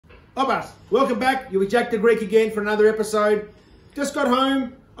Obbas, welcome back. You're with Jack the Greek again for another episode. Just got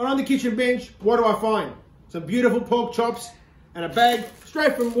home, I'm on the kitchen bench. What do I find? Some beautiful pork chops and a bag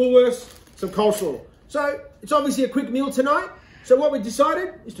straight from Woolworths, some coleslaw. So it's obviously a quick meal tonight. So what we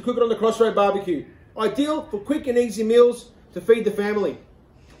decided is to cook it on the Crossroad barbecue. Ideal for quick and easy meals to feed the family.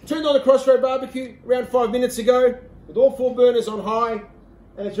 Turned on the Crossroad barbecue around 5 minutes ago with all 4 burners on high,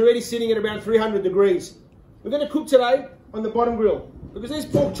 and it's already sitting at around 300 degrees. We're going to cook today on the bottom grill because these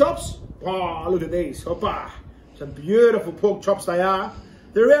pork chops, oh, look at these, hoppa, some beautiful pork chops they are.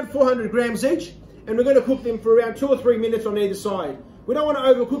 They're around 400 grams each, and we're going to cook them for around 2 or 3 minutes on either side. We don't want to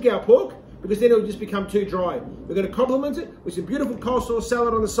overcook our pork because then it'll just become too dry. We're going to complement it with some beautiful coleslaw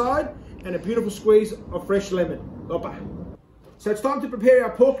salad on the side and a beautiful squeeze of fresh lemon. Hoppa. So it's time to prepare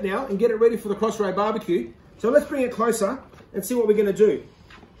our pork now and get it ready for the Crossroad barbecue. So let's bring it closer and see what we're going to do.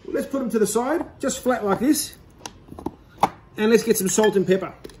 Let's put them to the side, just flat like this. And let's get some salt and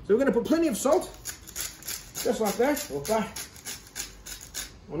pepper. So we're going to put plenty of salt, just like that,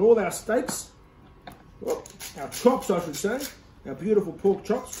 on all our steaks. Oh, our chops, I should say. Our beautiful pork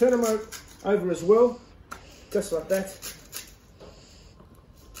chops. Turn them over as well, just like that.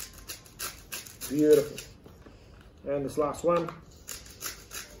 Beautiful. And this last one.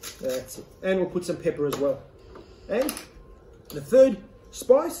 That's it. And we'll put some pepper as well. And the third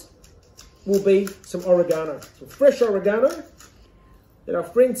spice will be some oregano. Some fresh oregano that our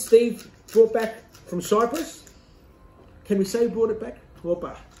friend Steve brought back from Cyprus. Can we say he brought it back?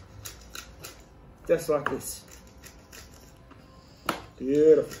 Hoppa. Just like this.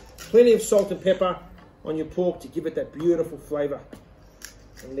 Beautiful. Plenty of salt and pepper on your pork to give it that beautiful flavour.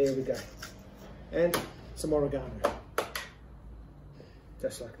 And there we go. And some oregano.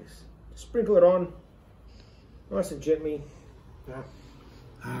 Just like this. Sprinkle it on. Nice and gently.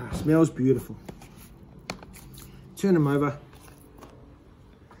 Smells beautiful. Turn them over.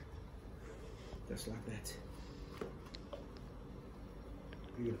 Just like that.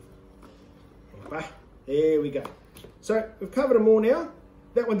 Beautiful. There we go. So we've covered them all now.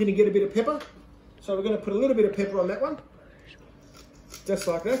 That one didn't get a bit of pepper. So we're going to put a little bit of pepper on that one. Just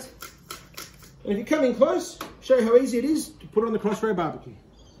like that. And if you come in close, show you how easy it is to put on the Crossroad barbecue.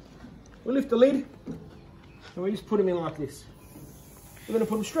 We'll lift the lid and we just put them in like this. We're going to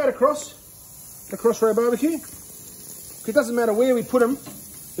put them straight across the Crossroad barbecue. It doesn't matter where we put them,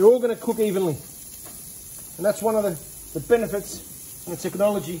 they're all going to cook evenly. And that's one of the benefits and the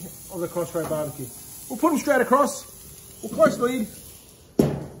technology of the Crossroad barbecue. We'll put them straight across, we'll close the lid,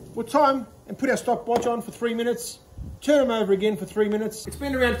 we'll time and put our stopwatch on for 3 minutes, turn them over again for 3 minutes. It's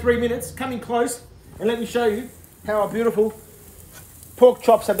been around 3 minutes, come in close and let me show you how our beautiful pork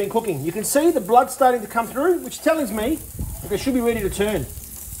chops have been cooking. You can see the blood starting to come through, which tells me that they should be ready to turn.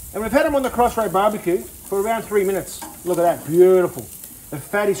 And we've had them on the Crossroad barbecue for around 3 minutes. Look at that, beautiful. The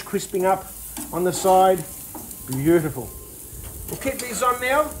fat is crisping up on the side, beautiful. We'll keep these on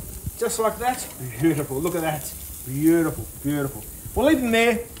now, just like that. Beautiful, look at that, beautiful, beautiful. We'll leave them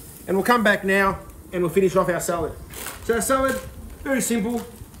there and we'll come back now and we'll finish off our salad. So our salad, very simple.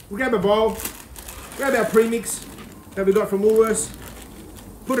 We'll grab a bowl, grab our premix that we got from Woolworths,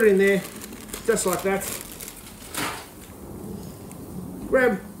 put it in there, just like that.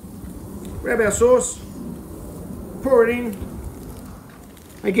 Grab our sauce, pour it in.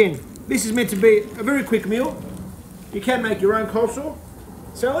 Again, this is meant to be a very quick meal. You can make your own coleslaw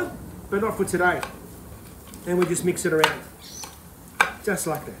salad, but not for today. And we'll just mix it around, just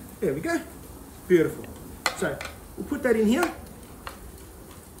like that. There we go, beautiful. So we'll put that in here,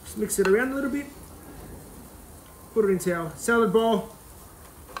 just mix it around a little bit, put it into our salad bowl,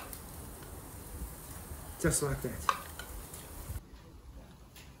 just like that.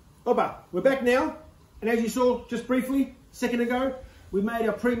 Oba, we're back now, and as you saw just briefly a second ago, we made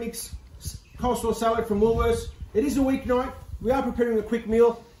our premix coleslaw salad from Woolworths. It is a weeknight. We are preparing a quick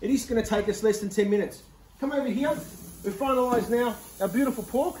meal. It is going to take us less than 10 minutes. Come over here. We've finalised now our beautiful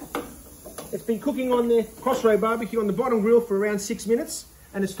pork. It's been cooking on the Crossroad barbecue on the bottom grill for around 6 minutes,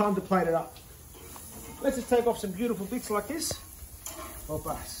 and it's time to plate it up. Let's just take off some beautiful bits like this.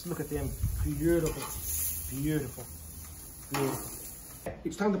 Oba, look at them. Beautiful, beautiful, beautiful.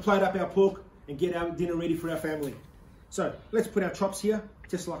 It's time to plate up our pork and get our dinner ready for our family. So let's put our chops here,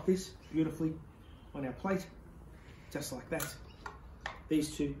 just like this, beautifully on our plate, just like that.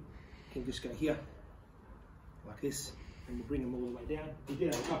 These two can just go here, like this, and we'll bring them all the way down. We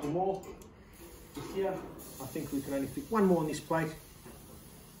did have a couple more just here. I think we can only fit one more on this plate,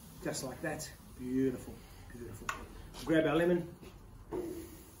 just like that. Beautiful, beautiful. Grab our lemon,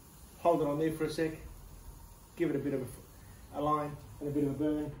 hold it on there for a sec, give it a bit of a line and a bit of a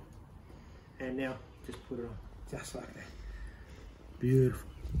burn, and now just put it on, just like that. Beautiful,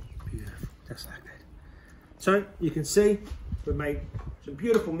 Just like that. So you can see we've made some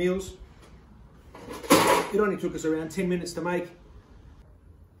beautiful meals. It only took us around 10 minutes to make.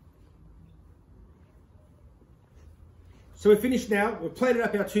 So we're finished now. We've plated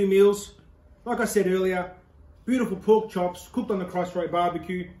up our 2 meals. Like I said earlier, beautiful pork chops cooked on the crossroad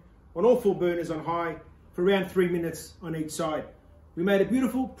barbecue on all 4 burners on high for around 3 minutes on each side. We made a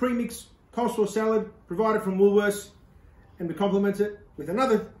beautiful pre-mixed coleslaw salad provided from Woolworths, and we complement it with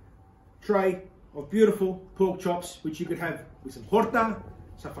another tray of beautiful pork chops, which you could have with some horta,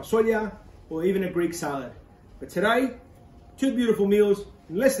 some fasolya, or even a Greek salad. But today, 2 beautiful meals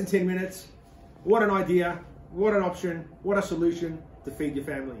in less than 10 minutes. What an idea, what an option, what a solution to feed your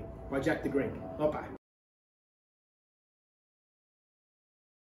family by Jack the Greek. Opa.